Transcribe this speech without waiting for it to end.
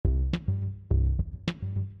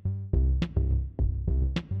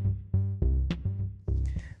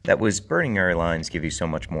That was Burning Airlines Give You So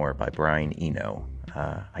Much More by Brian Eno.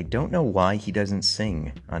 I don't know why he doesn't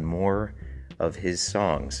sing on more of his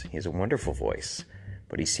songs. He has a wonderful voice,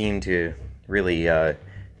 but he seemed to really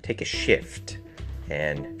take a shift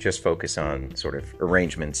and just focus on sort of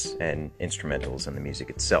arrangements and instrumentals and the music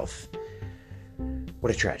itself.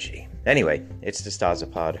 What a tragedy. Anyway, it's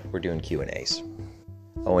DeStasapod. We're doing Q&As.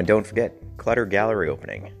 Oh, and don't forget, Clutter Gallery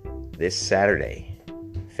opening this Saturday,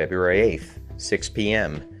 February 8th, 6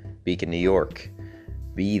 p.m., Beacon, New York.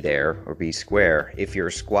 Be there or be square. If you're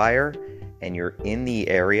a Squire and you're in the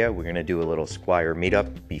area, we're going to do a little Squire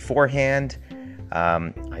meetup beforehand.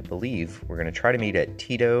 I believe we're going to try to meet at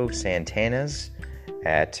Tito Santana's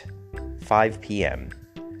at 5 p.m.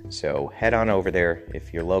 So head on over there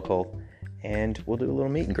if you're local, and we'll do a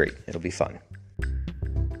little meet and greet. It'll be fun.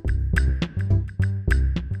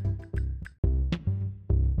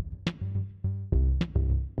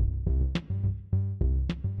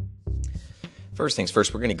 First things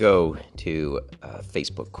first, we're going to go to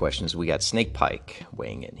Facebook questions. We got Snake Pike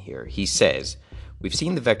weighing in here. He says, we've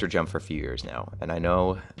seen the vector jump for a few years now, and I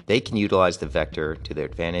know they can utilize the vector to their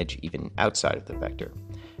advantage even outside of the vector.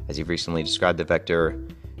 As you've recently described the vector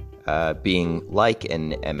being like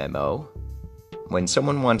an MMO, when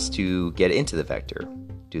someone wants to get into the vector,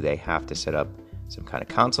 do they have to set up some kind of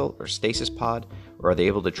console or stasis pod, or are they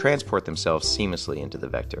able to transport themselves seamlessly into the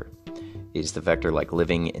vector? Is the vector like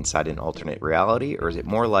living inside an alternate reality, or is it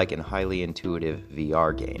more like a highly intuitive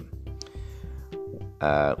VR game?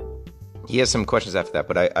 He has some questions after that,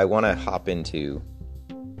 but I want to hop into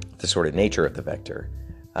the sort of nature of the vector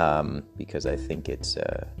because I think it's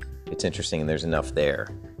interesting and there's enough there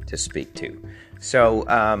to speak to. So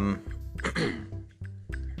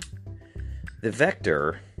the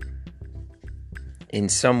vector, in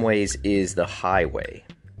some ways, is the highway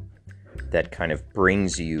that kind of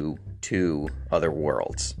brings you to other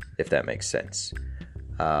worlds, if that makes sense.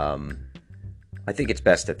 I think it's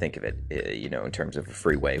best to think of it, in terms of a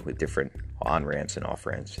freeway with different on-ramps and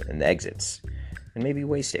off-ramps and exits, and maybe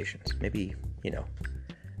way stations, maybe,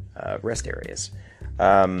 rest areas.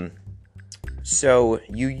 So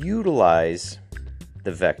you utilize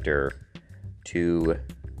the vector to,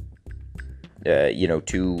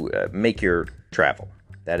 make your travel.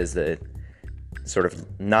 That is the sort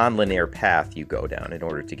of non-linear path you go down in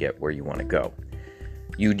order to get where you want to go.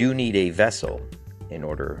 You do need a vessel in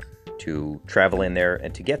order to travel in there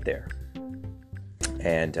and to get there.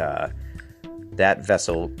 And that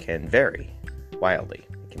vessel can vary wildly.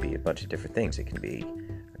 It can be a bunch of different things. It can be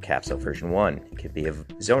a capsule version 1. It can be a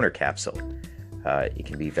zoner capsule. It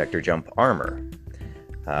can be vector jump armor.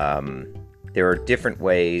 There are different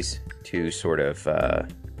ways to sort of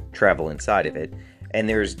travel inside of it. And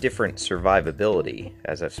there's different survivability,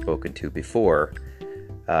 as I've spoken to before,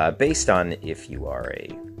 based on if you are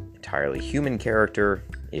a entirely human character,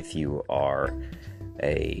 if you are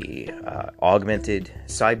a augmented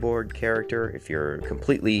cyborg character, if you're a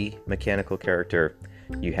completely mechanical character.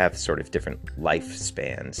 You have sort of different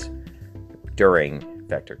lifespans during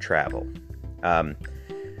vector travel.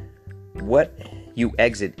 What you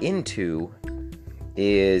exit into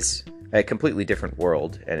is a completely different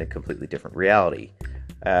world and a completely different reality.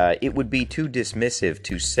 It would be too dismissive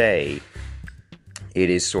to say it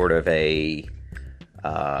is sort of a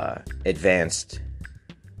advanced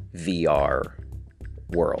VR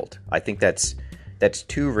world. I think that's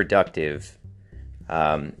too reductive.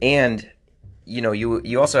 And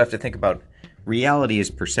you also have to think about reality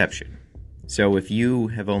is perception. So if you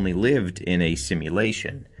have only lived in a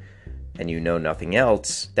simulation and you know nothing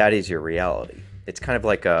else, that is your reality. It's kind of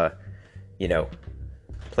like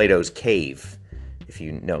Plato's cave, if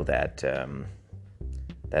you know that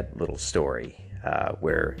little story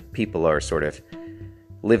where people are sort of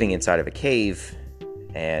living inside of a cave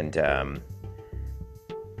and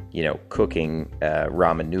cooking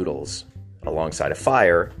ramen noodles alongside a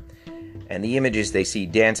fire, and the images they see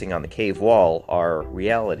dancing on the cave wall are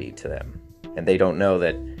reality to them, and they don't know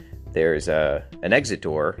that there's an exit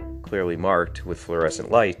door clearly marked with fluorescent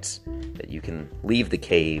lights that you can leave the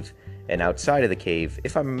cave. And outside of the cave,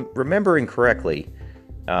 if I'm remembering correctly,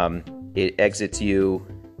 it exits you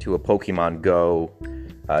to a Pokemon Go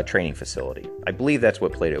training facility. I believe that's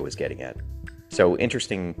what Plato was getting at. So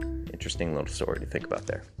interesting little story to think about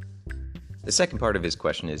there. The second part of his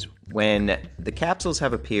question is, when the capsules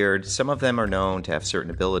have appeared, some of them are known to have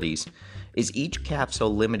certain abilities. Is each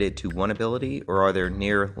capsule limited to one ability, or are they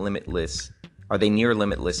near limitless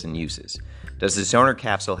in uses? Does the Zoner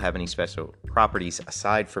capsule have any special properties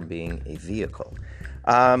aside from being a vehicle?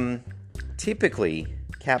 Typically,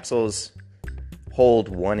 capsules hold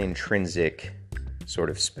one intrinsic sort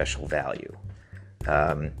of special value.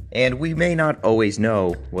 And we may not always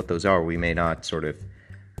know what those are. We may not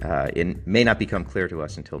it may not become clear to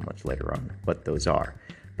us until much later on what those are.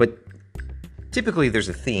 But typically there's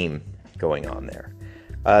a theme going on there.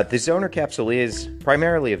 The Zoner capsule is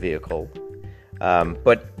primarily a vehicle,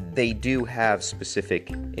 but they do have specific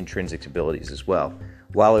intrinsic abilities as well.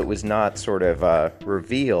 While it was not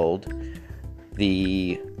revealed,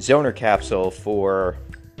 the Zoner capsule for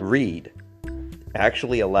Reed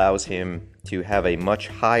actually allows him to have a much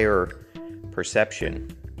higher perception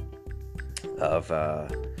of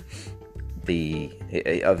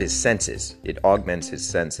his senses. It augments his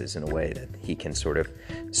senses in a way that he can sort of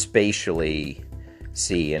spatially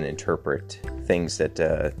see and interpret things that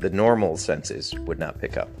the normal senses would not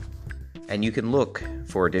pick up. And you can look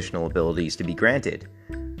for additional abilities to be granted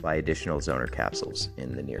by additional Zoner capsules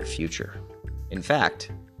in the near future. In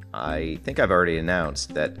fact, I think I've already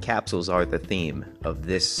announced that capsules are the theme of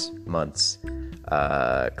this month's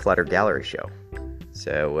Clutter Gallery show.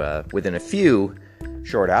 So within a few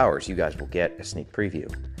short hours, you guys will get a sneak preview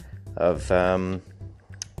of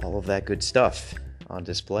all of that good stuff on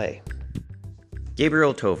display.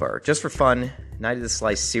 Gabriel Tovar, just for fun, Night of the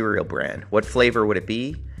Slice cereal brand. What flavor would it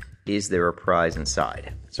be? Is there a prize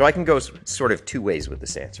inside? So I can go sort of two ways with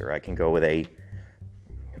this answer. I can go with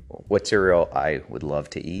what cereal I would love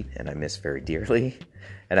to eat and I miss very dearly.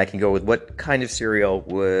 And I can go with what kind of cereal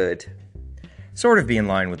would sort of be in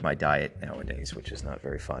line with my diet nowadays, which is not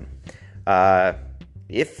very fun.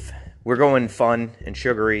 If we're going fun and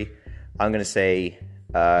sugary, I'm going to say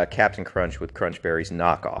Captain Crunch with Crunch Berries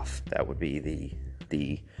knockoff. That would be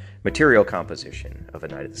the material composition of a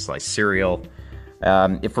Night of the Slice cereal.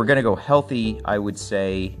 If we're going to go healthy, I would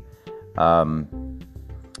say, oh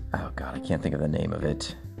God, I can't think of the name of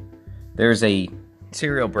it. There's a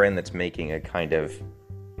cereal brand that's making a kind of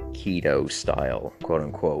keto style, quote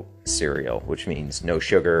unquote, cereal, which means no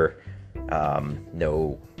sugar,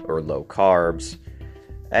 no or low carbs.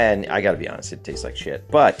 And I gotta be honest, it tastes like shit.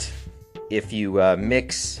 But if you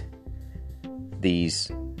mix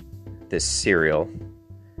this cereal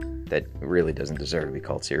that really doesn't deserve to be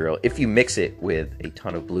called cereal, if you mix it with a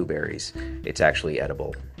ton of blueberries, it's actually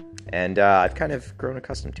edible. And I've kind of grown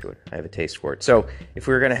accustomed to it. I have a taste for it. So if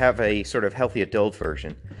we were going to have a sort of healthy adult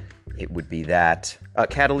version, it would be that.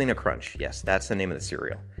 Catalina Crunch. Yes, that's the name of the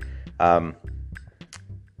cereal.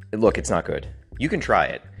 Look, it's not good. You can try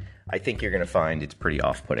it. I think you're going to find it's pretty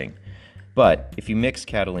off-putting. But if you mix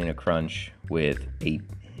Catalina Crunch with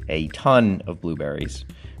a ton of blueberries,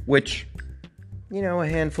 which, a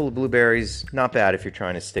handful of blueberries, not bad if you're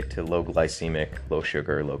trying to stick to low glycemic, low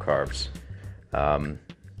sugar, low carbs.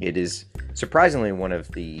 It is surprisingly one of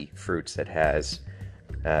the fruits that has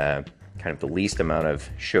kind of the least amount of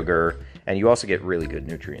sugar, and you also get really good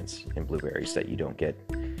nutrients in blueberries that you don't get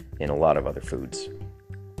in a lot of other foods.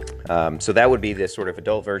 So that would be this sort of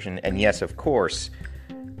adult version, and yes, of course,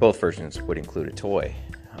 both versions would include a toy.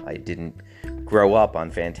 I didn't grow up on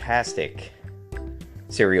fantastic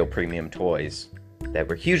cereal premium toys that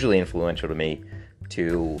were hugely influential to me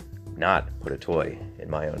to not put a toy in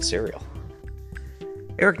my own cereal.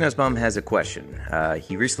 Eric Nussbaum has a question.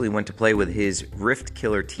 He recently went to play with his Rift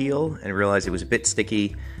Killer Teal and realized it was a bit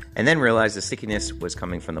sticky, and then realized the stickiness was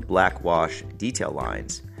coming from the black wash detail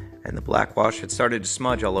lines, and the black wash had started to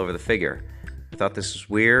smudge all over the figure. I thought this was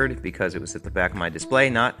weird because it was at the back of my display,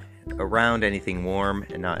 not around anything warm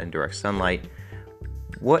and not in direct sunlight.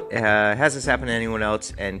 What has this happened to anyone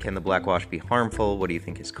else, and can the black wash be harmful? What do you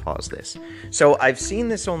think has caused this? So I've seen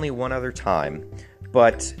this only one other time,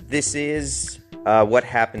 but this is what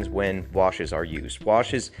happens when washes are used.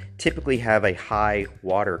 Washes typically have a high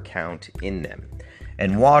water count in them,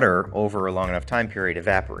 and water over a long enough time period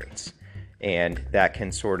evaporates, and that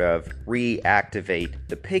can sort of reactivate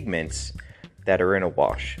the pigments that are in a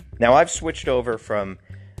wash. Now I've switched over from,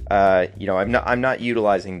 I'm not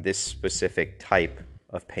utilizing this specific type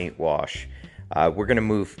of paint wash. We're going to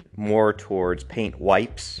move more towards paint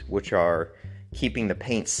wipes, which are keeping the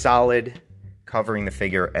paint solid, covering the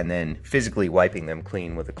figure, and then physically wiping them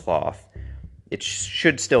clean with a cloth. It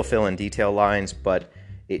should still fill in detail lines, but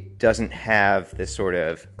it doesn't have this sort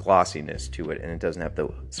of glossiness to it, and it doesn't have the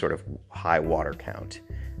sort of high water count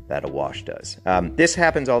that a wash does. This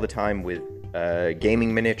happens all the time with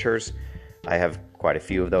gaming miniatures. I have quite a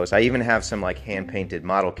few of those. I even have some hand-painted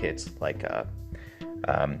model kits,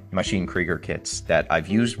 Machine Krieger kits that I've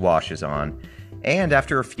used washes on, and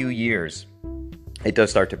after a few years, it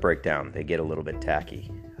does start to break down. They get a little bit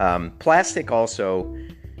tacky. Plastic also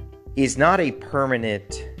is not a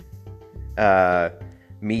permanent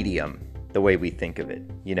medium the way we think of it.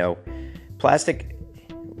 Plastic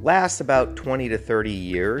lasts about 20 to 30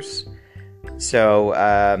 years, So,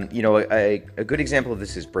 a good example of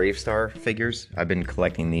this is Brave Star figures. I've been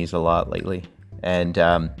collecting these a lot lately. And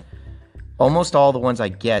almost all the ones I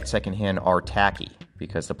get secondhand are tacky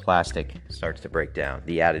because the plastic starts to break down.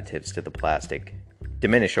 The additives to the plastic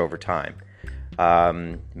diminish over time.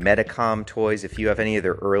 Metacom toys, if you have any of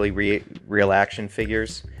their early real action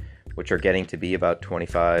figures, which are getting to be about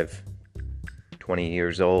 25, 20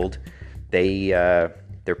 years old, they're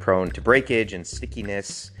prone to breakage and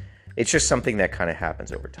stickiness. It's just something that kind of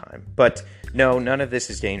happens over time. But no, none of this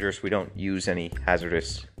is dangerous. We don't use any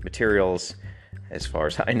hazardous materials, as far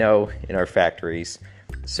as I know, in our factories.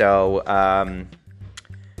 So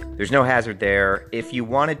there's no hazard there. If you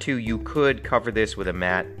wanted to, you could cover this with a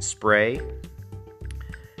matte spray,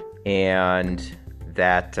 and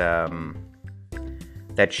that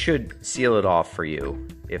should seal it off for you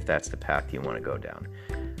if that's the path you want to go down.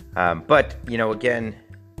 But, again,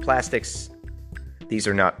 plastics, these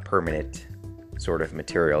are not permanent sort of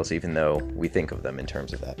materials, even though we think of them in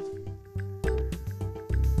terms of that.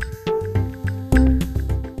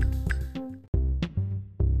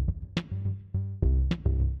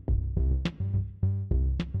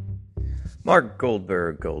 Mark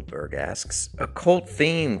Goldberg asks, occult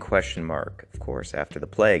theme, ? Of course, after the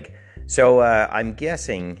plague. So I'm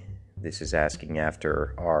guessing this is asking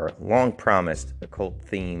after our long-promised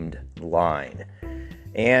occult-themed line.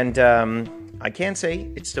 And I can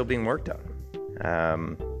say it's still being worked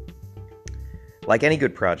on. Like any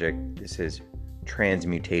good project, this has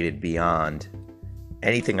transmutated beyond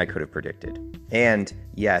anything I could have predicted. And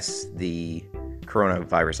yes, the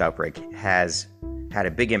coronavirus outbreak has had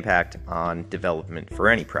a big impact on development for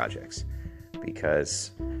any projects,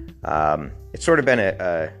 because it's sort of been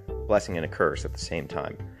a blessing and a curse at the same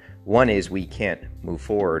time. One is we can't move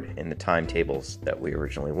forward in the timetables that we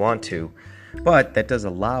originally want to, but that does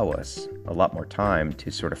allow us a lot more time to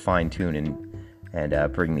sort of fine-tune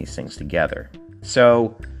and bring these things together.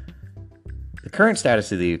 So the current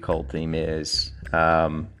status of the occult theme is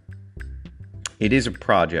it is a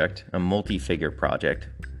project, a multi-figure project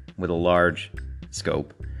with a large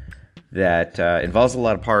scope that involves a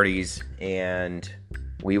lot of parties, and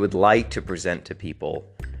we would like to present to people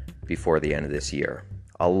before the end of this year.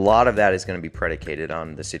 A lot of that is going to be predicated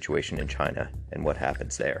on the situation in China and what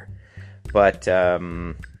happens there. But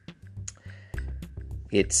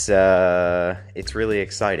it's really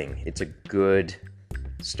exciting. It's a good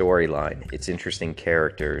storyline. It's interesting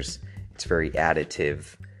characters. It's very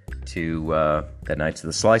additive to the Knights of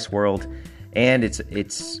the Slice world, and it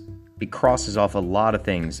crosses off a lot of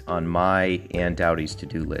things on my and Dowdy's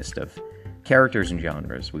to-do list of characters and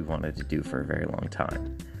genres we wanted to do for a very long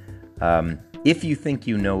time. If you think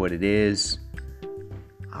you know what it is,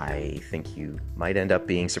 I think you might end up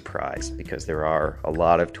being surprised, because there are a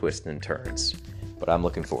lot of twists and turns, but I'm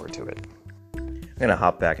looking forward to it. I'm going to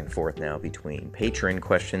hop back and forth now between Patreon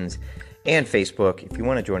questions and Facebook. If you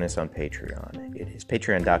want to join us on Patreon, it is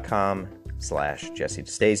patreon.com/Jesse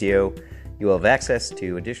DeStasio. You will have access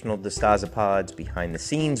to additional DeStasapods,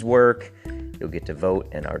 behind-the-scenes work. You'll get to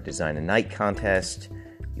vote in our Design a Night contest.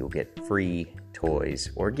 You'll get free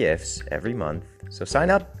toys or gifts every month. So sign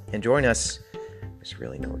up and join us. There's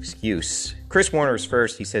really no excuse. Chris Warner's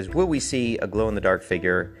first. He says, will we see a glow-in-the-dark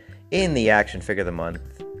figure in the Action Figure of the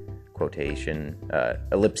Month, quotation,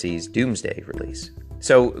 ellipses, Doomsday release?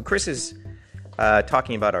 So Chris is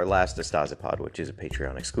talking about our last DeStasapod, which is a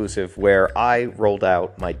Patreon exclusive, where I rolled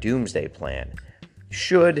out my Doomsday plan.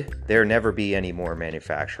 Should there never be any more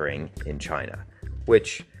manufacturing in China,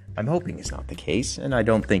 which I'm hoping is not the case, and I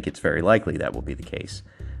don't think it's very likely that will be the case.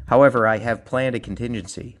 However, I have planned a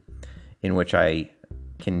contingency in which I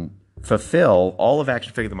can fulfill all of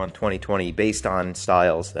Action Figure of the Month 2020 based on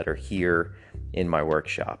styles that are here in my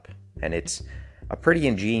workshop. And it's a pretty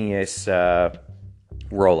ingenious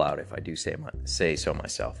rollout, if I do say so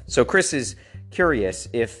myself. So Chris is curious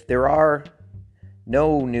if there are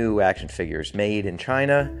no new action figures made in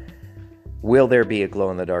China, will there be a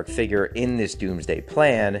glow-in-the-dark figure in this Doomsday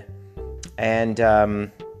plan?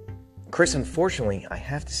 And Chris, unfortunately, I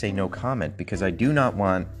have to say no comment, because I do not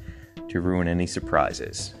want to ruin any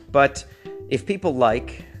surprises. But if people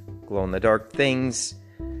like glow-in-the-dark things,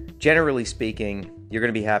 generally speaking, you're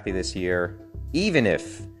going to be happy this year, even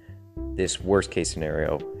if this worst-case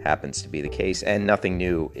scenario happens to be the case and nothing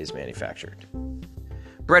new is manufactured.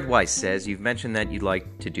 Brett Weiss says, you've mentioned that you'd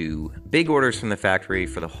like to do big orders from the factory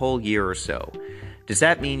for the whole year or so. Does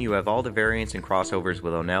that mean you have all the variants and crossovers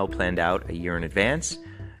with O'Neill planned out a year in advance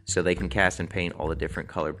so they can cast and paint all the different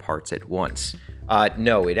colored parts at once?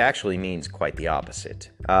 No, it actually means quite the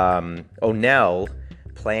opposite. O'Neill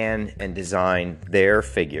plan and design their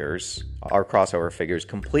figures our crossover figures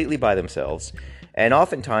completely by themselves, and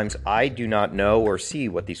oftentimes I do not know or see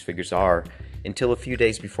what these figures are until a few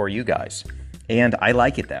days before you guys. And I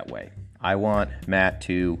like it that way. I want Matt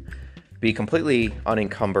to be completely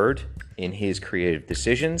unencumbered in his creative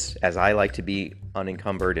decisions, as I like to be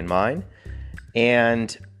unencumbered in mine.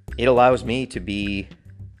 And it allows me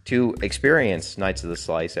to experience Knights of the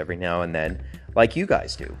Slice every now and then, like you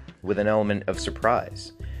guys do, with an element of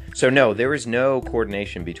surprise. So no, there is no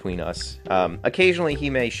coordination between us. Occasionally he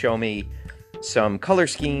may show me some color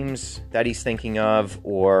schemes that he's thinking of,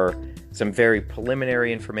 or some very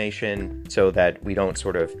preliminary information, so that we don't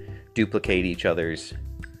sort of duplicate each other's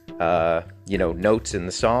notes in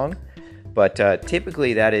the song. But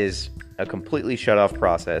typically that is a completely shut off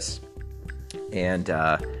process, and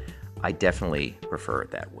I definitely prefer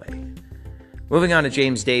it that way. Moving on to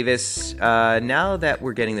James Davis. Now that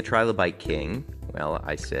we're getting the Trilobite King, well,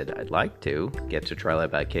 I said I'd like to get to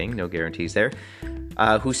Trilobite King, no guarantees there,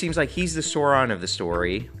 who seems like he's the Sauron of the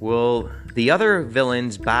story. Will the other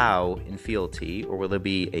villains bow in fealty, or will there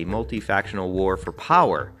be a multi-factional war for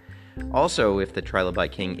power? Also, if the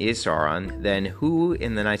Trilobite King is Sauron, then who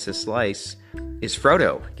in the Knights of Slice is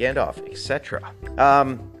Frodo, Gandalf, etc.?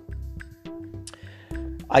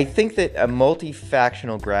 I think that a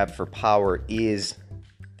multi-factional grab for power is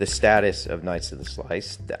the status of Knights of the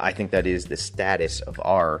Slice. I think that is the status of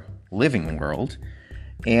our living world.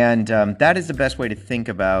 And that is the best way to think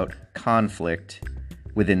about conflict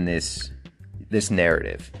within this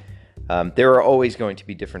narrative. There are always going to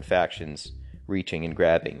be different factions reaching and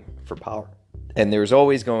grabbing for power. And there's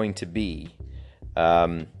always going to be,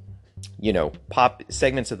 segments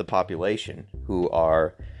of the population who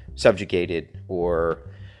are subjugated or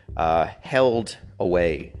held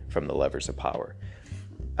away from the levers of power.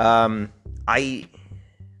 I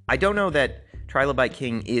don't know that Trilobite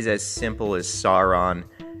King is as simple as Sauron,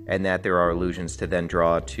 and that there are allusions to then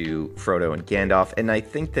draw to Frodo and Gandalf. And I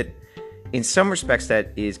think that in some respects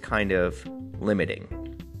that is kind of limiting.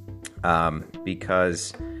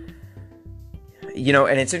 Because,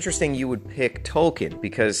 and it's interesting you would pick Tolkien,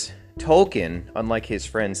 because Tolkien, unlike his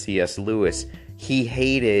friend C.S. Lewis, he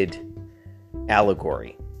hated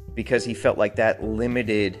allegory, because he felt like that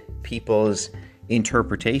limited people's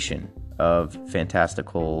interpretation of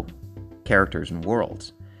fantastical characters and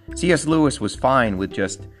worlds. C.S. Lewis was fine with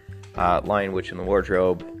just Lion, Witch, and the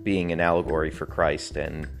Wardrobe being an allegory for Christ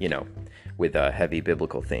and, with heavy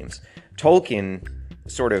biblical themes. Tolkien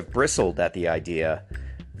sort of bristled at the idea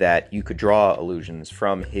that you could draw allusions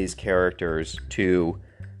from his characters to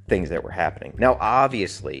things that were happening. Now,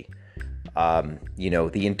 obviously,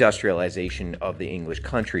 the industrialization of the English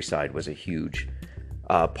countryside was a huge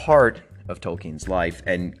part of Tolkien's life,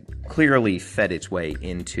 and clearly fed its way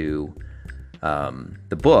into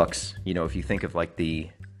the books. If you think of like the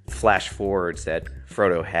flash forwards that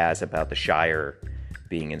Frodo has about the Shire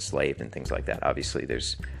being enslaved and things like that, obviously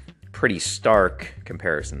there's pretty stark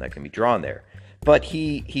comparison that can be drawn there. But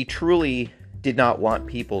he truly did not want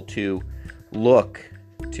people to look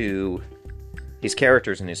to his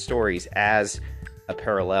characters and his stories as a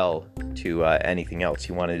parallel to anything else.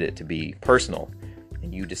 He wanted it to be personal,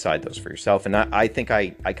 and you decide those for yourself. And I think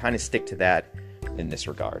I kind of stick to that in this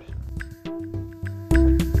regard.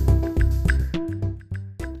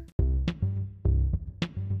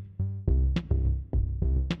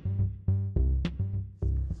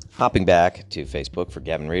 Hopping back to Facebook for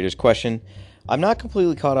Gavin Rader's question, I'm not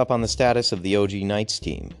completely caught up on the status of the OG Knights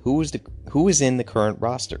team. Who is in the current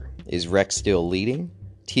roster? Is Rex still leading?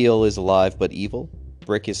 Teal is alive but evil?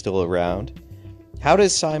 Brick is still around? How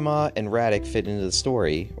does Saima and Radek fit into the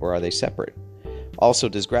story, or are they separate? Also,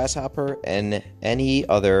 does Grasshopper and any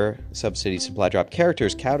other Sub-City Supply Drop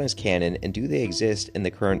characters count as canon, and do they exist in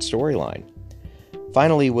the current storyline?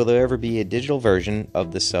 Finally, will there ever be a digital version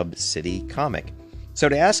of the Sub-City comic? So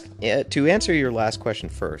to answer your last question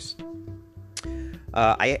first,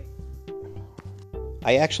 I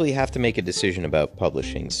actually have to make a decision about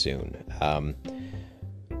publishing soon.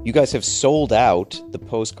 You guys have sold out the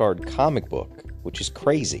postcard comic book, which is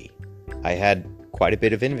crazy. I had quite a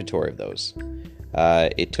bit of inventory of those.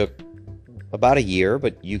 It took about a year,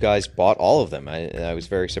 but you guys bought all of them. I was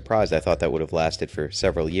very surprised. I thought that would have lasted for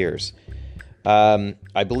several years.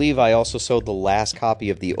 I believe I also sold the last copy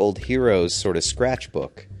of the Old Heroes sort of scratch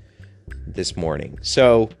book this morning.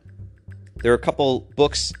 So there are a couple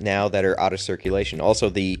books now that are out of circulation. Also,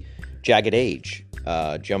 the Jagged Age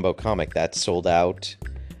jumbo comic, that's sold out.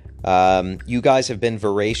 You guys have been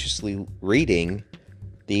voraciously reading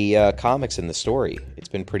the comics and the story. It's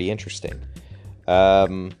been pretty interesting.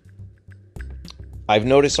 I've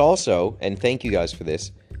noticed also, and thank you guys for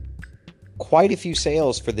this, quite a few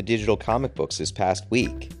sales for the digital comic books this past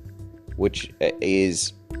week, which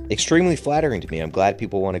is extremely flattering to me. I'm glad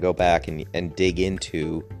people want to go back and dig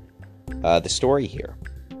into the story here.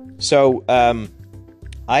 So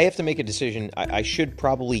I have to make a decision. I should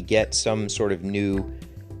probably get some sort of new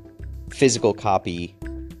physical copy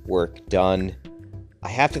work done. I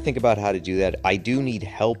have to think about how to do that. I do need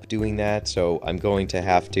help doing that, so I'm going to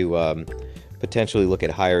have to potentially look at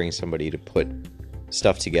hiring somebody to put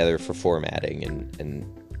stuff together for formatting and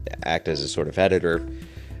act as a sort of editor.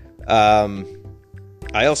 I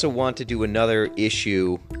also want to do another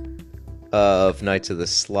issue of Knights of the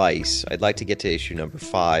Slice. I'd like to get to issue number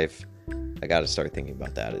 5. I got to start thinking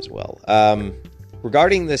about that as well.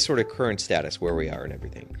 Regarding the sort of current status, where we are and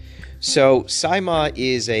everything. So, Saima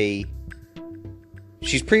is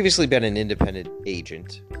she's previously been an independent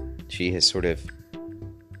agent. She has sort of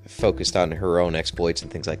focused on her own exploits and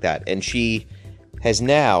things like that. And she has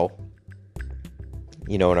now,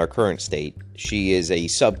 in our current state, she is a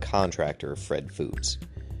subcontractor of Fred Foods.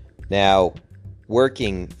 Now,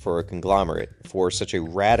 working for a conglomerate for such a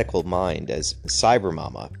radical mind as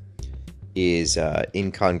Cybermama is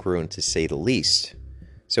incongruent to say the least.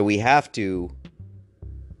 So we have to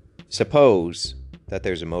suppose that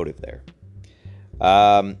there's a motive there.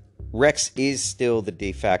 Rex is still the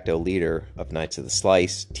de facto leader of Knights of the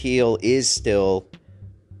Slice. Teal is still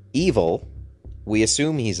evil. We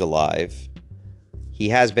assume he's alive. He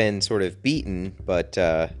has been sort of beaten, but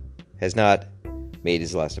has not made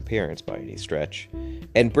his last appearance by any stretch.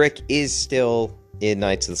 And Brick is still in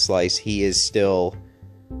Knights of the Slice. He is still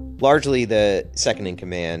largely the second in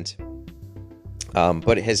command,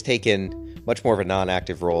 but has taken much more of a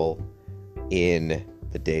non-active role in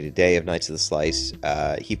the day-to-day of Knights of the Slice.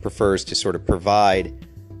 He prefers to sort of provide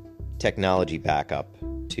technology backup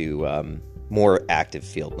to more active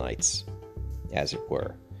field knights, as it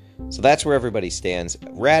were. So that's where everybody stands.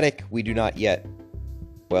 Radek, you do not yet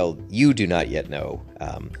know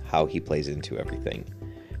how he plays into everything.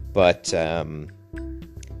 But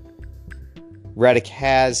Radek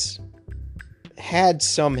has had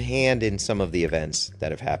some hand in some of the events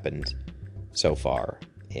that have happened so far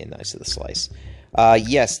in Knights of the Slice.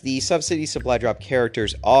 Yes, the Subsidy Supply Drop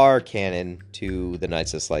characters are canon to the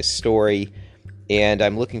Knights of the Slice story, and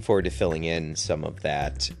I'm looking forward to filling in some of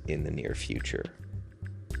that in the near future.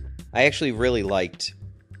 I actually really liked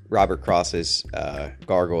Robert Cross's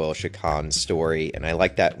Gargoyle Shakan story, and I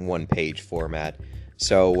like that one-page format.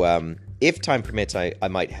 So if time permits, I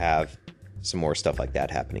might have some more stuff like that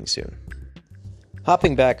happening soon.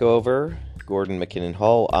 Hopping back over, Gordon McKinnon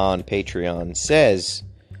Hall on Patreon says,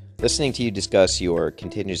 listening to you discuss your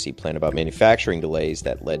contingency plan about manufacturing delays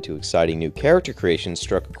that led to exciting new character creations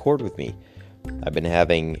struck a chord with me. I've been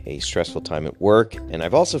having a stressful time at work, and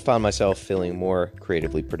I've also found myself feeling more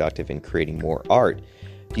creatively productive in creating more art.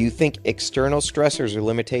 Do you think external stressors or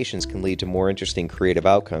limitations can lead to more interesting creative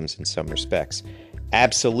outcomes in some respects?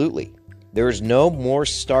 Absolutely. There is no more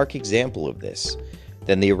stark example of this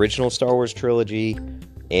than the original Star Wars trilogy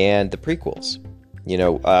and the prequels.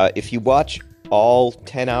 If you watch all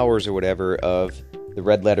 10 hours or whatever of the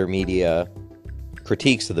Red Letter Media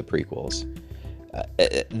critiques of the prequels,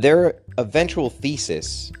 their eventual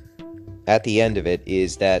thesis at the end of it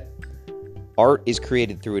is that art is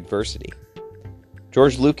created through adversity.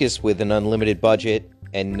 George Lucas, with an unlimited budget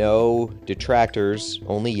and no detractors,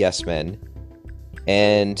 only yes men,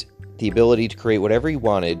 and the ability to create whatever he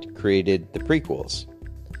wanted, created the prequels.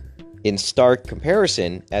 In stark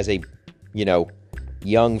comparison, as a,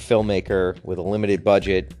 young filmmaker with a limited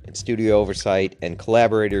budget and studio oversight and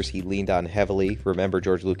collaborators he leaned on heavily. Remember,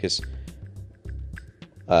 George Lucas,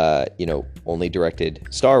 only directed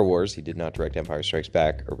Star Wars. He did not direct Empire Strikes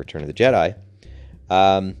Back or Return of the Jedi.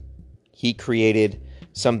 He created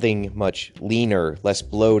something much leaner, less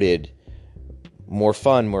bloated, more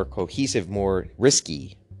fun, more cohesive, more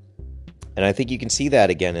risky. And I think you can see that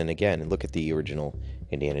again and again. And look at the original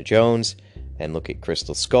Indiana Jones, and look at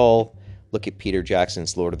Crystal Skull. Look at Peter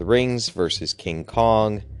Jackson's Lord of the Rings versus King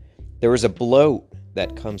Kong. There is a bloat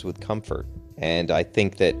that comes with comfort, and I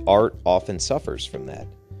think that art often suffers from that.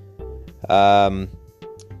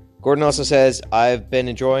 Gordon also says, I've been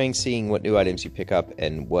enjoying seeing what new items you pick up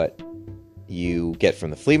and what you get from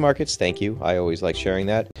the flea markets. Thank you. I always like sharing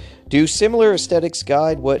that. Do similar aesthetics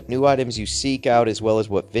guide what new items you seek out as well as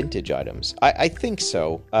what vintage items? I think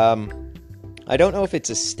so. I don't know if it's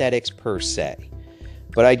aesthetics per se,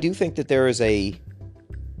 but I do think that there's a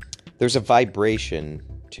vibration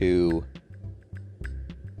to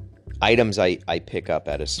items I pick up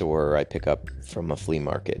at a store or I pick up from a flea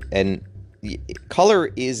market. And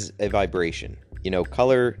color is a vibration.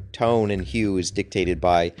 Color, tone, and hue is dictated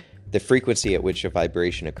by the frequency at which a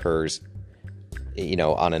vibration occurs,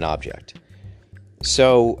 on an object.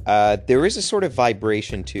 So there is a sort of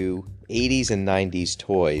vibration to 80s and 90s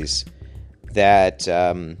toys that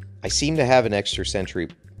I seem to have an extrasensory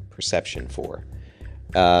perception for.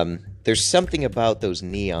 There's something about those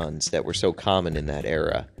neons that were so common in that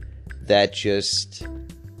era that just,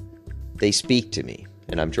 they speak to me,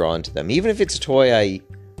 and I'm drawn to them. Even if it's a toy I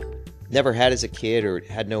never had as a kid or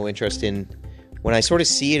had no interest in, when I sort of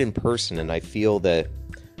see it in person and I feel the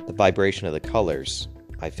vibration of the colors,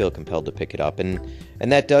 I feel compelled to pick it up. And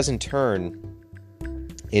that does in turn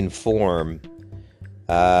inform,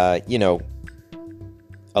 a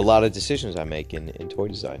lot of decisions I make in toy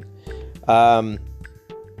design.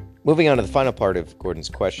 Moving on to the final part of Gordon's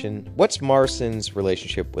question, what's Marston's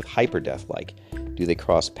relationship with Hyperdeath like? Do they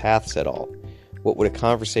cross paths at all? What would a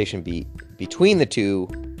conversation be between the two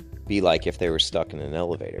be like if they were stuck in an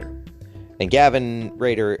elevator? And Gavin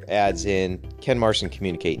Rader adds in, can Marston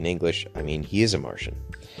communicate in English? I mean, he is a Martian.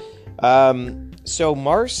 So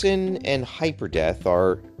Marston and Hyperdeath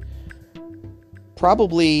are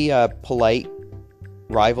probably polite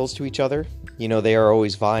rivals to each other. They are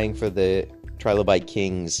always vying for the Trilobite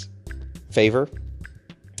King's favor.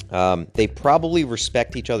 They probably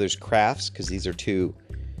respect each other's crafts because these are two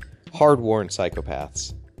hard-worn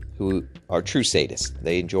psychopaths who are true sadists.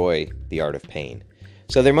 They enjoy the art of pain.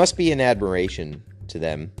 So there must be an admiration to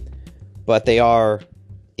them, but they are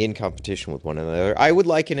in competition with one another. I would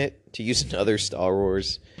liken it, to use another Star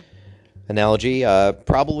Wars analogy,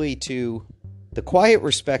 probably to the quiet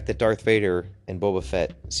respect that Darth Vader and Boba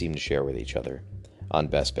Fett seem to share with each other on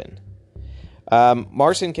Bespin.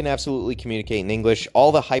 Marston can absolutely communicate in English.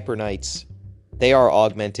 All the Hyper Knights, they are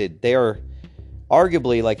augmented. They are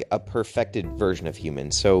arguably like a perfected version of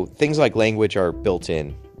humans. So things like language are built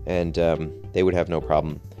in, and they would have no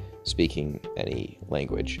problem speaking any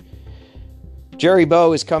language. Jerry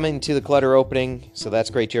Bow is coming to the Clutter opening, so that's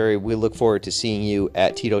great, Jerry. We look forward to seeing you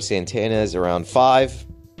at Tito Santana's around 5,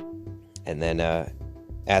 and then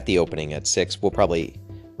at the opening at 6.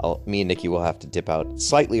 Me and Nikki will have to dip out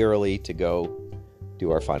slightly early to go do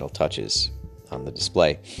our final touches on the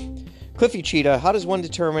display. Cliffy Cheetah, how does one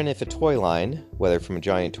determine if a toy line, whether from a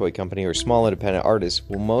giant toy company or small independent artist,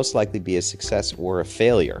 will most likely be a success or a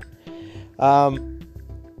failure? I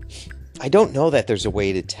don't know that there's a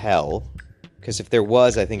way to tell, because if there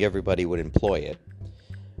was, I think everybody would employ it.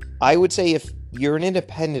 I would say if you're an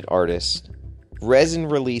independent artist, resin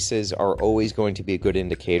releases are always going to be a good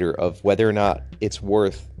indicator of whether or not it's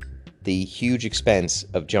worth the huge expense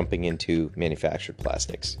of jumping into manufactured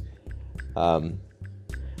plastics.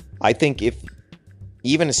 I think if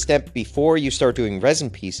even a step before you start doing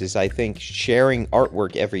resin pieces, I think sharing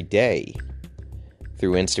artwork every day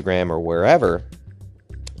through Instagram or wherever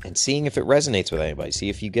and seeing if it resonates with anybody, see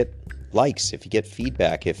if you get likes, if you get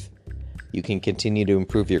feedback, if you can continue to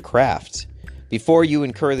improve your craft. Before you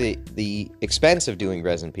incur the expense of doing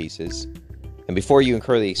resin pieces, and before you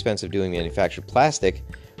incur the expense of doing manufactured plastic,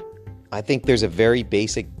 I think there's a very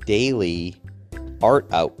basic daily art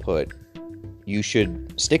output you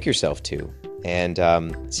should stick yourself to and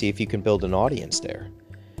see if you can build an audience there.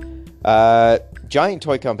 Giant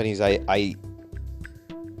toy companies, I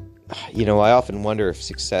often wonder if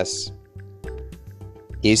success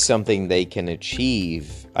is something they can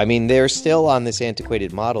achieve. I mean, they're still on this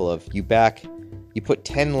antiquated model of you put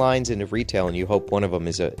 10 lines into retail and you hope one of them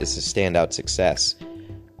is a standout success.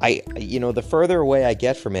 The further away I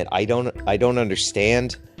get from it, I don't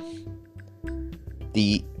understand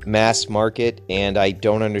the mass market, and I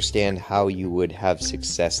don't understand how you would have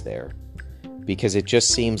success there, because it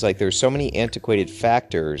just seems like there's so many antiquated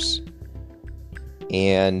factors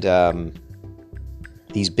and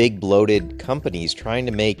these big bloated companies trying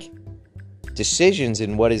to make decisions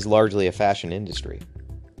in what is largely a fashion industry.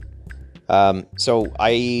 So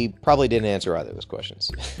I probably didn't answer either of those questions.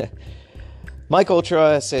 Mike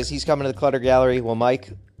Ultra says he's coming to the Clutter Gallery. Well,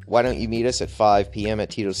 Mike, why don't you meet us at 5 p.m. at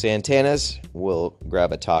Tito Santana's? We'll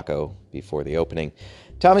grab a taco before the opening.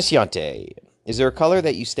 Thomas Yante, is there a color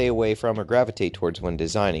that you stay away from or gravitate towards when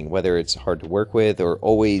designing, whether it's hard to work with or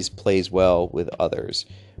always plays well with others,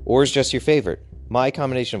 or is just your favorite? My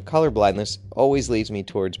combination of color blindness always leads me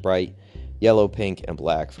towards bright yellow, pink, and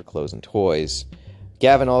black for clothes and toys.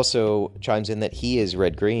 Gavin also chimes in that he is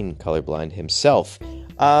red-green colorblind himself.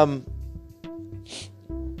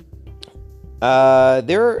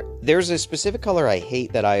 There's a specific color I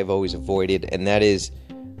hate that I have always avoided, and that is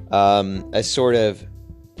a sort of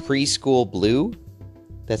preschool blue.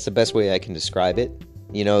 That's the best way I can describe it.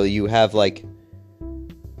 You have like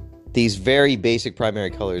these very basic primary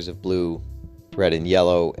colors of blue red and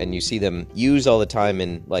yellow, and you see them used all the time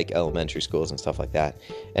in like elementary schools and stuff like that.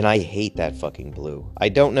 And I hate that fucking blue. I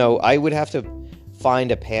don't know. I would have to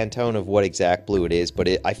find a Pantone of what exact blue it is, but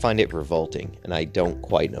I find it revolting, and I don't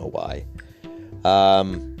quite know why.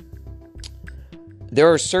 There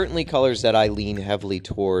are certainly colors that I lean heavily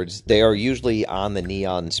towards. They are usually on the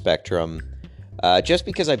neon spectrum, just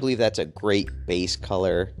because I believe that's a great base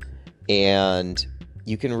color, and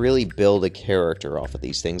you can really build a character off of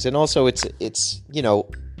these things. And also, it's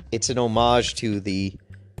an homage to the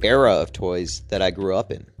era of toys that I grew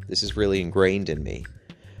up in. This is really ingrained in me.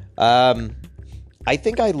 I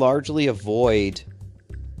think I largely avoid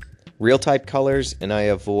real type colors, and I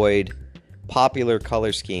avoid popular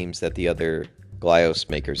color schemes that the other Glyos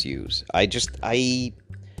makers use. I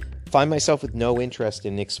find myself with no interest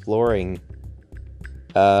in exploring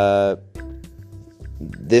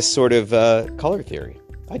this sort of color theory.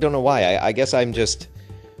 I don't know why. I guess I'm just,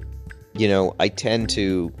 I tend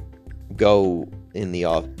to go in the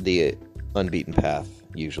unbeaten path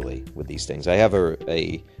usually with these things. I have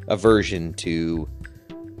a aversion to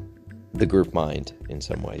the group mind in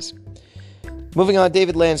some ways. Moving on,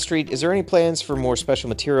 David Landstreet. Is there any plans for more special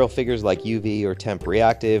material figures like UV or temp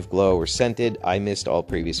reactive, glow, or scented? I missed all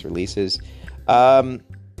previous releases.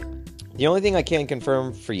 The only thing I can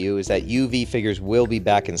confirm for you is that UV figures will be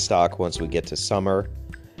back in stock once we get to summer.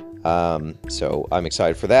 So I'm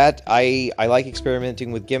excited for that. I like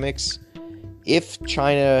experimenting with gimmicks. If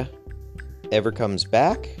China ever comes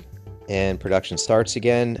back and production starts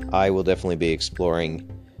again, I will definitely be exploring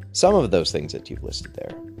some of those things that you've listed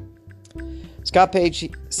there. Scott Page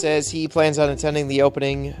says he plans on attending the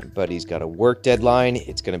opening, but he's got a work deadline.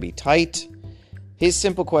 It's going to be tight. His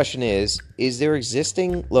simple question is there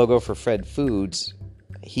existing logo for Fred Foods?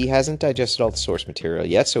 He hasn't digested all the source material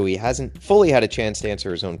yet, so he hasn't fully had a chance to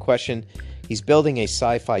answer his own question. He's building a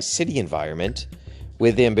sci-fi city environment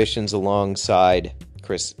with ambitions alongside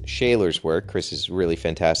Chris Shaler's work. Chris is really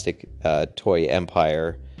fantastic. Toy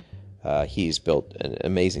Empire. He's built an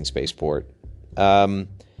amazing spaceport.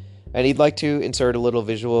 And he'd like to insert a little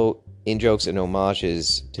visual in-jokes and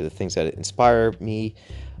homages to the things that inspire me.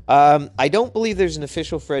 I don't believe there's an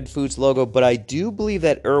official Fred Foods logo, but I do believe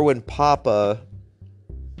that Erwin Papa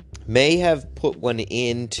may have put one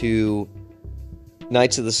into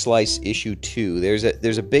Knights of the Slice issue 2. There's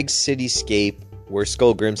a big cityscape where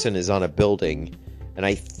Skull Grimson is on a building, and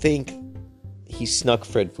I think he snuck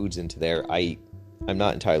Fred Foods into there. I'm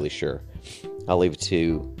not entirely sure. I'll leave it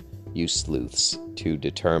to you sleuths to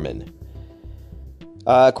determine.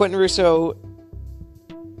 Quentin Russo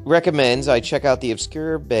recommends I check out the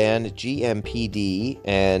obscure band GMPD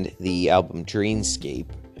and the album Dreamscape,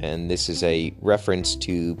 and this is a reference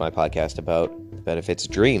to my podcast about the benefits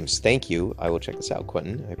of dreams. Thank you. I will check this out,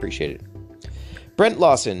 Quentin. I appreciate it. Brent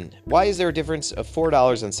Lawson, why is there a difference of $4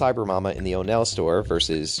 on Cybermama in the O'Neill store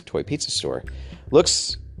versus Toy Pizza store?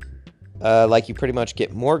 Looks like you pretty much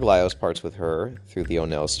get more Glyos parts with her through the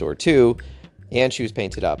O'Neill store too, and she was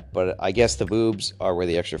painted up, but I guess the boobs are where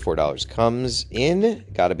the extra $4 comes in.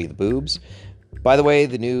 Gotta be the boobs. By the way,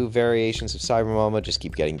 the new variations of Cybermama just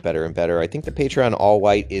keep getting better and better. I think the Patreon all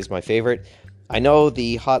white is my favorite. I know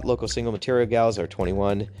the hot local single material gals are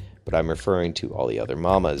 21, but I'm referring to all the other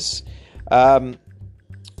mamas.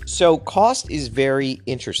 So cost is very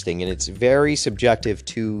interesting, and it's very subjective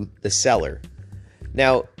to the seller.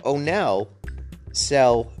 Now, O'Neill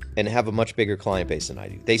sell and have a much bigger client base than I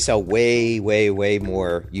do. They sell way, way, way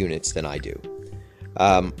more units than I do.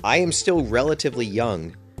 I am still relatively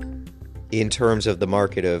young in terms of the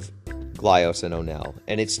market of Glyos and O'Neill,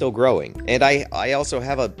 and it's still growing. And I also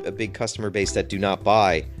have a big customer base that do not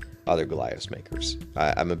buy other Glyos makers.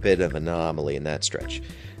 I'm a bit of an anomaly in that stretch.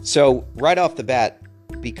 So right off the bat,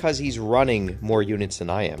 because he's running more units than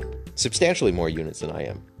I am, substantially more units than I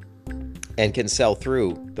am, and can sell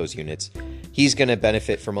through those units, he's going to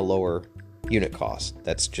benefit from a lower unit cost.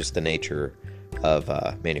 That's just the nature of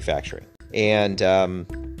manufacturing. And,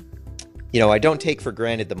 I don't take for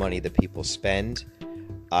granted the money that people spend.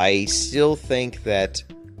 I still think that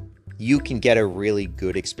you can get a really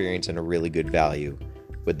good experience and a really good value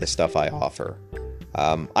with the stuff I offer.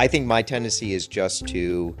 I think my tendency is just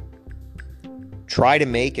to try to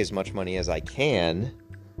make as much money as I can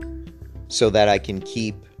so that I can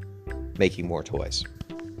keep making more toys.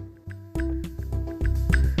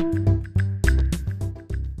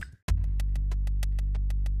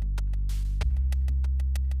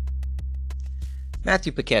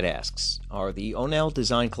 Matthew Paquette asks, are the O'Neill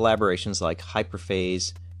design collaborations like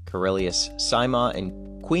Hyperphase, Corellius Cyma,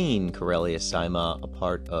 and Queen Corellius Cyma a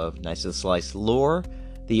part of Knights of the Slice lore,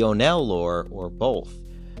 the O'Neill lore, or both?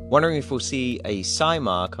 Wondering if we'll see a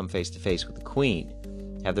Saima come face-to-face with the Queen.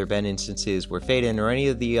 Have there been instances where Phaeton or any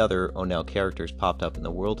of the other Onel characters popped up in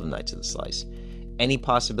the world of Knights of the Slice? Any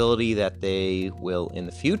possibility that they will in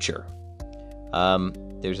the future?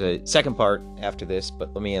 There's a second part after this,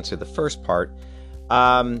 but let me answer the first part.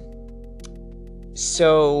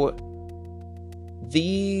 So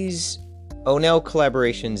these Onel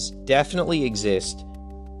collaborations definitely exist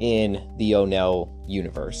in the Onel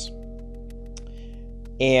universe.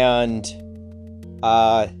 And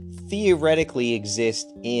theoretically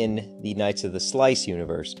exist in the Knights of the Slice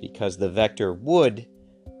universe, because the Vector would,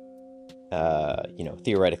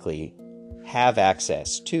 theoretically have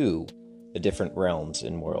access to the different realms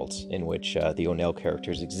and worlds in which the Onel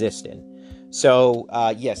characters exist in. So,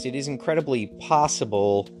 yes, it is incredibly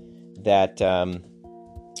possible that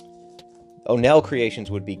Onel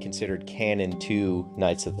creations would be considered canon to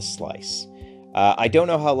Knights of the Slice. I don't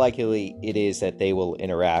know how likely it is that they will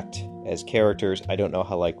interact as characters. I don't know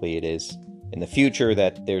how likely it is in the future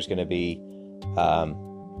that there's going to be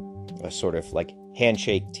a sort of like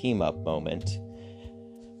handshake team-up moment.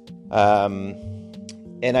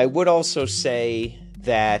 And I would also say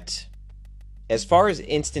that as far as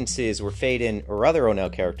instances where Phaeton or other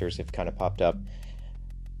Onel characters have kind of popped up,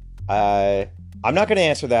 I'm not going to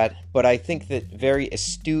answer that, but I think that very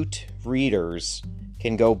astute readers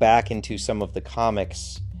can go back into some of the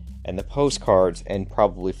comics and the postcards and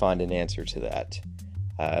probably find an answer to that.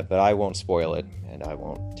 But I won't spoil it, and I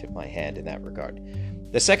won't tip my hand in that regard.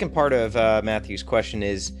 The second part of Matthew's question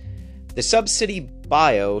is, the Sub-City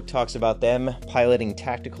bio talks about them piloting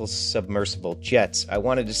tactical submersible jets. I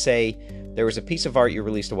wanted to say there was a piece of art you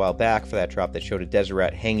released a while back for that drop that showed a desert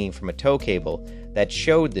rat hanging from a tow cable that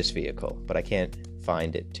showed this vehicle, but I can't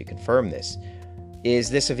find it to confirm this.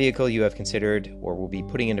 Is this a vehicle you have considered or will be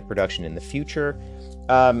putting into production in the future?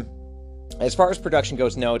 As far as production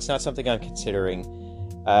goes, no, it's not something I'm considering.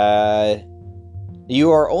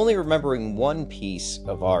 You are only remembering one piece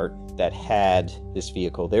of art that had this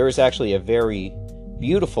vehicle. There is actually a very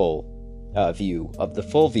beautiful view of the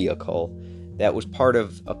full vehicle that was part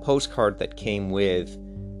of a postcard that came with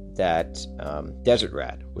that desert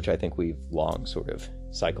rat, which I think we've long sort of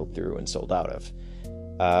cycled through and sold out of.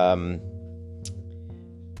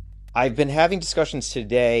 I've been having discussions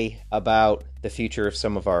today about the future of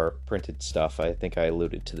some of our printed stuff. I think I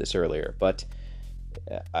alluded to this earlier, but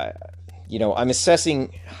I'm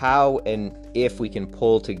assessing how and if we can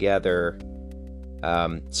pull together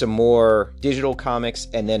some more digital comics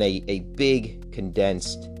and then a big,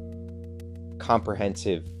 condensed,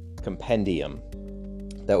 comprehensive compendium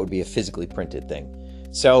that would be a physically printed thing.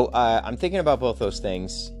 So I'm thinking about both those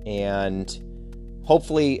things, and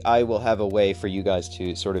hopefully I will have a way for you guys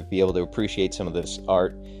to sort of be able to appreciate some of this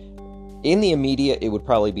art. In the immediate, it would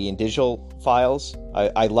probably be in digital files.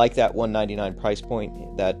 I like that $1.99 price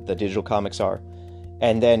point that the digital comics are.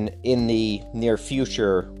 And then in the near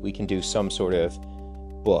future, we can do some sort of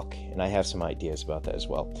book, and I have some ideas about that as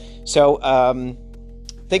well. So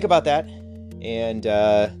think about that, and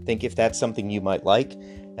think if that's something you might like.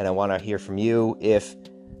 And I want to hear from you if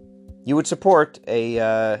you would support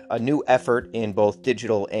a new effort in both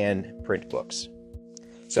digital and print books.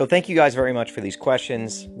 So thank you guys very much for these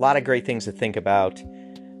questions. A lot of great things to think about.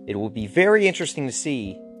 It will be very interesting to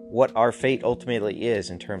see what our fate ultimately is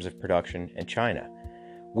in terms of production in China.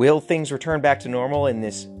 Will things return back to normal in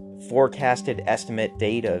this forecasted estimate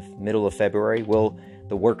date of middle of February? Will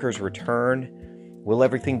the workers return? Will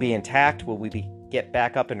everything be intact? Will we get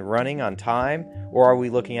back up and running on time? Or are we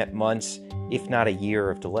looking at months, if not a year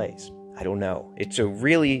of delays? I don't know. It's a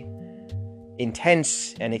really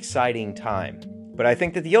intense and exciting time. But I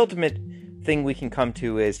think that the ultimate thing we can come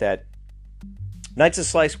to is that Knights of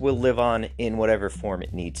Slice will live on in whatever form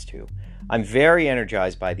it needs to. I'm very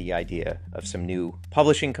energized by the idea of some new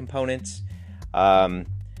publishing components. There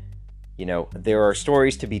are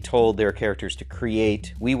stories to be told, there are characters to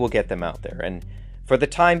create. We will get them out there. And for the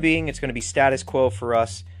time being, it's going to be status quo for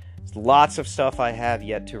us. There's lots of stuff I have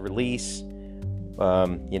yet to release.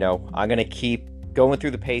 I'm going to keep going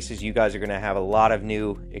through the paces. You guys are going to have a lot of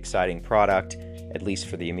new, exciting product, at least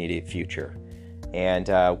for the immediate future. And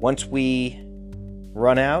once we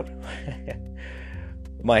run out,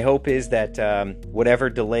 my hope is that whatever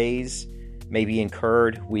delays may be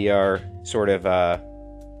incurred, we are sort of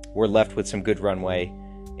we're left with some good runway,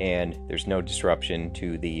 and there's no disruption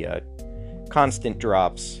to the constant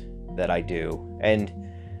drops that I do. And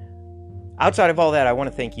outside of all that, I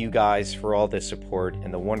want to thank you guys for all the support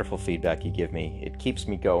and the wonderful feedback you give me. It keeps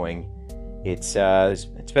me going. It's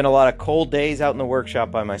been a lot of cold days out in the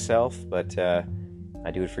workshop by myself, but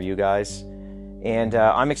I do it for you guys. And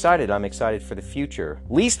I'm excited. I'm excited for the future.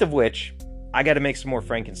 Least of which, I got to make some more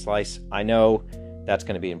Frankenslice. I know that's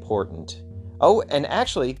going to be important. Oh, and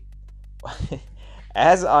actually,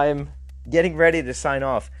 as I'm getting ready to sign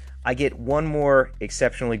off, I get one more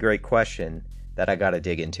exceptionally great question that I got to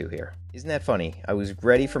dig into here. Isn't that funny? I was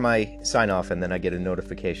ready for my sign off, and then I get a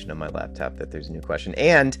notification on my laptop that there's a new question.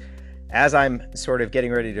 And as I'm sort of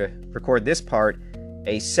getting ready to record this part,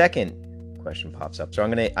 a second question pops up. So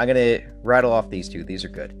I'm gonna rattle off these two. These are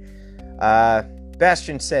good.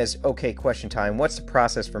 Bastion says, okay, question time. What's the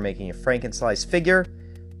process for making a Frankenslice figure?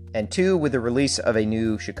 And 2, with the release of a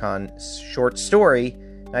new Shikhan short story,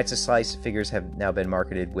 Knights of Slice figures have now been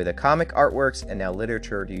marketed with a comic, artworks, and now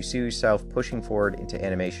literature. Do you see yourself pushing forward into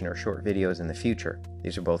animation or short videos in the future?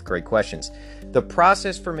 These are both great questions. The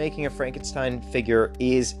process for making a Frankenstein figure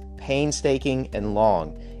is painstaking and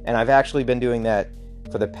long, and I've actually been doing that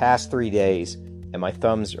for the past 3 days, and my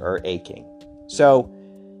thumbs are aching. So,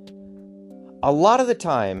 a lot of the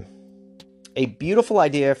time, a beautiful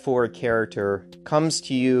idea for a character comes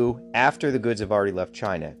to you after the goods have already left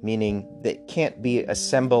China, meaning that it can't be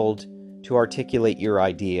assembled to articulate your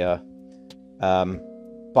idea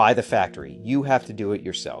by the factory. You have to do it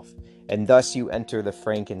yourself, and thus you enter the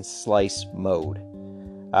Frankenslice mode.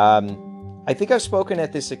 I think I've spoken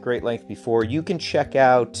at this at great length before. You can check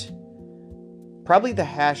out probably the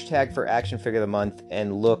hashtag for Action Figure of the Month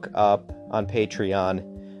and look up on Patreon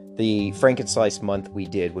the Frankenslice month we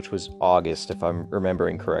did, which was August, if I'm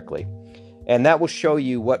remembering correctly. And that will show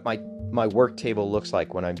you what my work table looks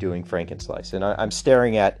like when I'm doing Frankenslice. And I'm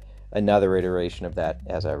staring at another iteration of that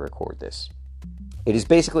as I record this. It is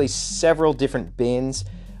basically several different bins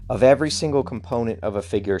of every single component of a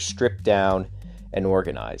figure stripped down and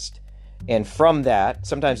organized. And from that,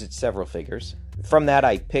 sometimes it's several figures. From that,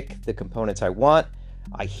 I pick the components I want.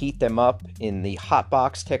 I heat them up in the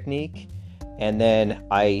hotbox technique. And then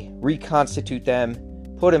I reconstitute them,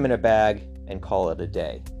 put them in a bag, and call it a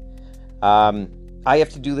day. I have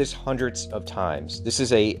to do this hundreds of times. This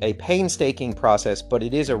is a painstaking process, but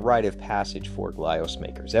it is a rite of passage for Glyos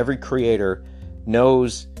makers. Every creator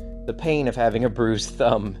knows the pain of having a bruised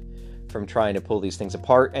thumb from trying to pull these things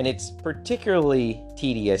apart, and it's particularly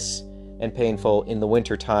tedious and painful in the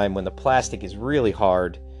winter time when the plastic is really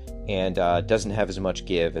hard and doesn't have as much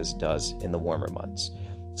give as it does in the warmer months.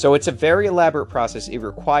 So it's a very elaborate process. It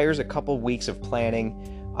requires a couple weeks of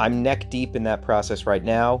planning. I'm neck deep in that process right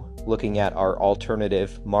now, looking at our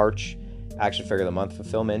alternative March Action Figure of the Month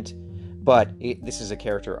fulfillment. But this is a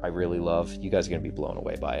character I really love. You guys are going to be blown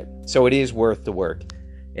away by it. So it is worth the work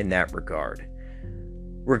in that regard.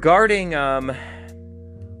 Regarding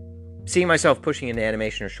seeing myself pushing into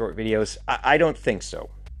animation or short videos, I don't think so.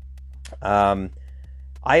 I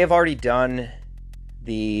have already done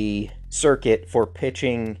the circuit for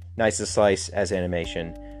pitching Knights of Slice as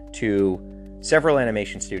animation to several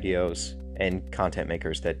animation studios and content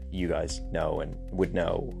makers that you guys know and would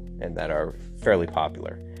know and that are fairly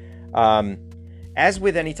popular. As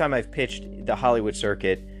with any time I've pitched the Hollywood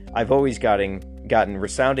circuit, I've always gotten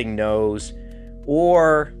resounding no's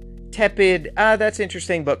or tepid, that's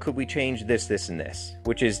interesting, but could we change this, this, and this?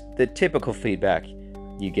 Which is the typical feedback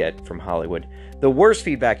you get from Hollywood. The worst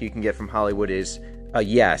feedback you can get from Hollywood is a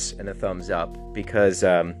yes and a thumbs up, because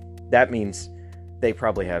that means they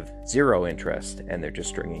probably have zero interest and they're just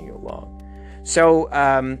stringing you along. So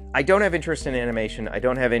I don't have interest in animation. I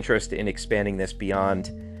don't have interest in expanding this beyond.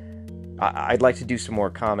 I'd like to do some more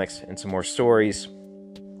comics and some more stories.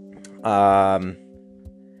 But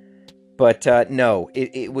no,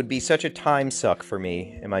 it would be such a time suck for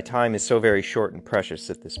me, and my time is so very short and precious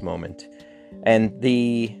at this moment. And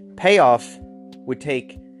the payoff would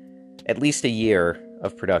take at least a year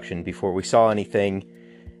of production before we saw anything.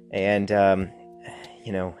 And,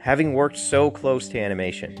 having worked so close to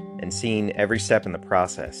animation and seen every step in the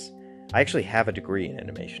process, I actually have a degree in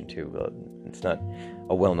animation too. It's not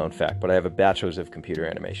a well-known fact, but I have a bachelor's of computer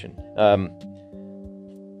animation.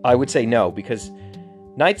 I would say no, because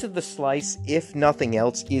Knights of the Slice, if nothing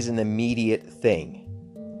else, is an immediate thing.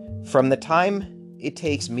 From the time it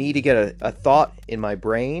takes me to get a thought in my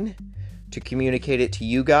brain to communicate it to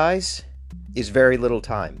you guys is very little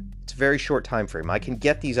time. It's a very short time frame. I can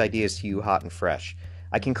get these ideas to you hot and fresh.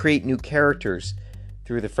 I can create new characters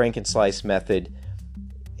through the Frankenslice method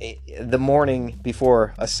the morning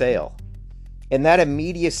before a sale. And that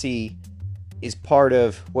immediacy is part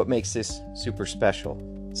of what makes this super special.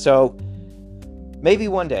 So maybe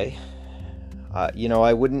one day,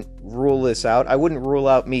 I wouldn't rule this out. I wouldn't rule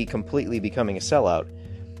out me completely becoming a sellout.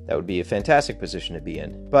 That would be a fantastic position to be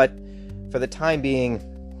in. But for the time being,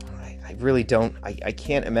 I really don't. I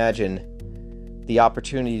can't imagine the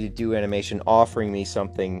opportunity to do animation offering me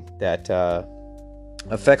something that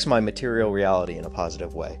affects my material reality in a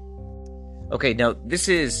positive way. Okay, now this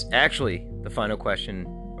is actually the final question,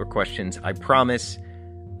 or questions. I promise.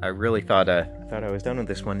 I really thought I was done with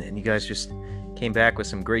this one, and you guys just came back with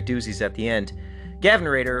some great doozies at the end. Gavin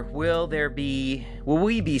Rader, will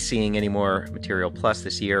we be seeing any more Material Plus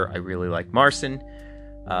this year? I really like Marson.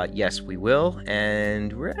 Yes, we will,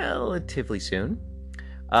 and relatively soon.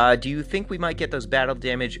 Do you think we might get those Battle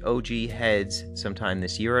Damage OG heads sometime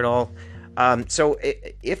this year at all? So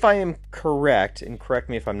if I am correct, and correct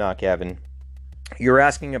me if I'm not, Gavin, you're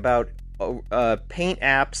asking about paint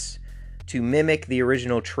apps to mimic the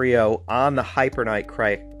original trio on the Hyper Knight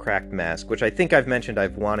cracked mask, which I think I've mentioned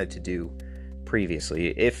I've wanted to do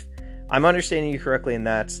previously. If I'm understanding you correctly and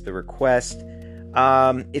that's the request,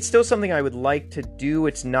 it's still something I would like to do.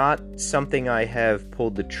 It's not something I have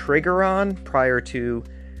pulled the trigger on prior to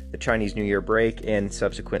the Chinese New Year break and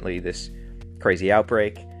subsequently this crazy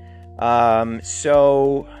outbreak.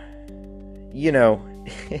 So, you know,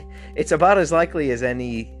 it's about as likely as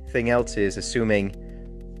anything else is, assuming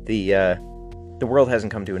the world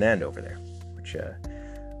hasn't come to an end over there, which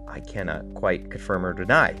I cannot quite confirm or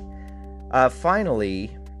deny. Finally,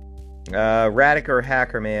 Radic or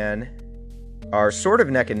Hackerman are sort of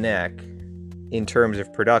neck and neck in terms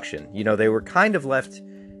of production. You know, they were kind of left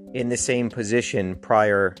in the same position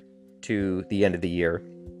prior to the end of the year.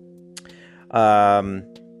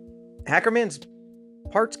 Hackerman's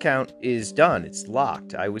parts count is done. It's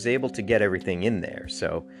locked. I was able to get everything in there,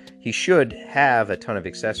 so he should have a ton of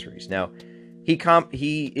accessories. Now,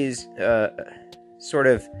 he is sort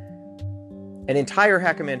of an entire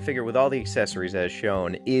Hackerman figure with all the accessories as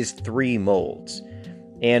shown is 3 molds.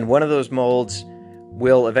 And one of those molds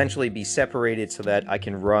will eventually be separated so that I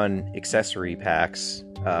can run accessory packs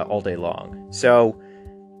all day long. So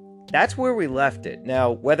that's where we left it.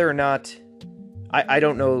 Now, whether or not... I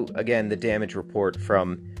don't know, again, the damage report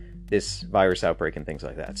from this virus outbreak and things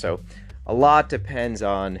like that. So a lot depends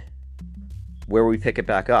on where we pick it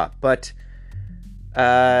back up. But,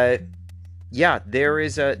 yeah,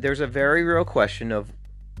 there's a very real question of,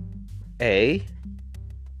 A,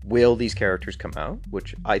 will these characters come out?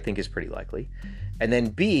 Which I think is pretty likely. And then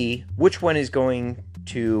B, which one is going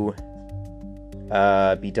to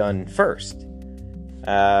be done first?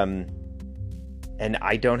 And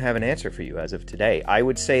I don't have an answer for you as of today. I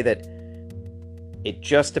would say that it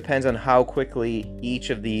just depends on how quickly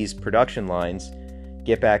each of these production lines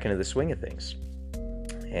get back into the swing of things.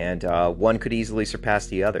 And one could easily surpass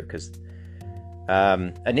the other, because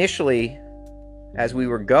initially, as we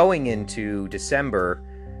were going into December,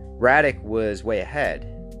 Radic was way ahead.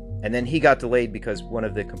 And then he got delayed because one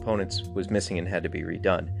of the components was missing and had to be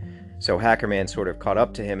redone. So Hackerman sort of caught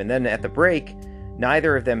up to him. And then at the break,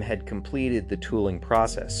 neither of them had completed the tooling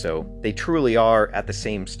process, so they truly are at the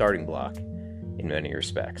same starting block in many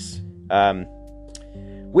respects.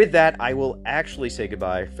 With that, I will actually say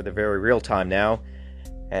goodbye for the very real time now,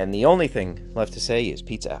 and the only thing left to say is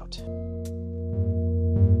Pete's out.